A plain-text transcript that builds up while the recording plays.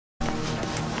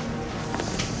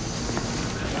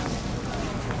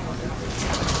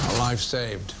Life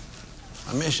saved.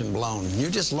 A mission blown. You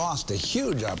just lost a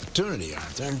huge opportunity,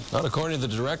 Arthur. Not according to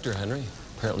the director, Henry.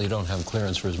 Apparently you don't have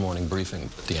clearance for his morning briefing.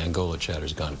 The Angola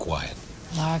chatter's gone quiet.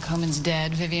 Lara Coleman's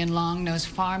dead. Vivian Long knows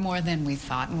far more than we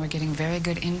thought, and we're getting very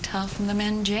good intel from the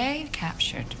men Jay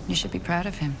captured. You should be proud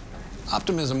of him.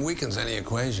 Optimism weakens any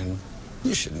equation.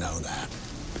 You should know that.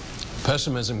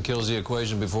 Pessimism kills the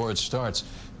equation before it starts.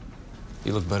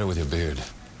 You look better with your beard.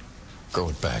 Grow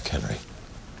it back, Henry.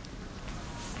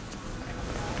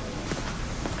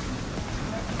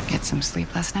 Get some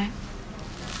sleep last night?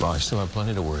 Well, I still have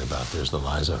plenty to worry about. There's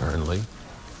Eliza Hernley.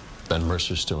 Ben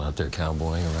Mercer's still out there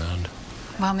cowboying around.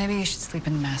 Well, maybe you should sleep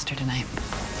in the master tonight.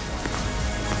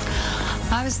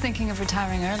 I was thinking of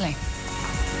retiring early.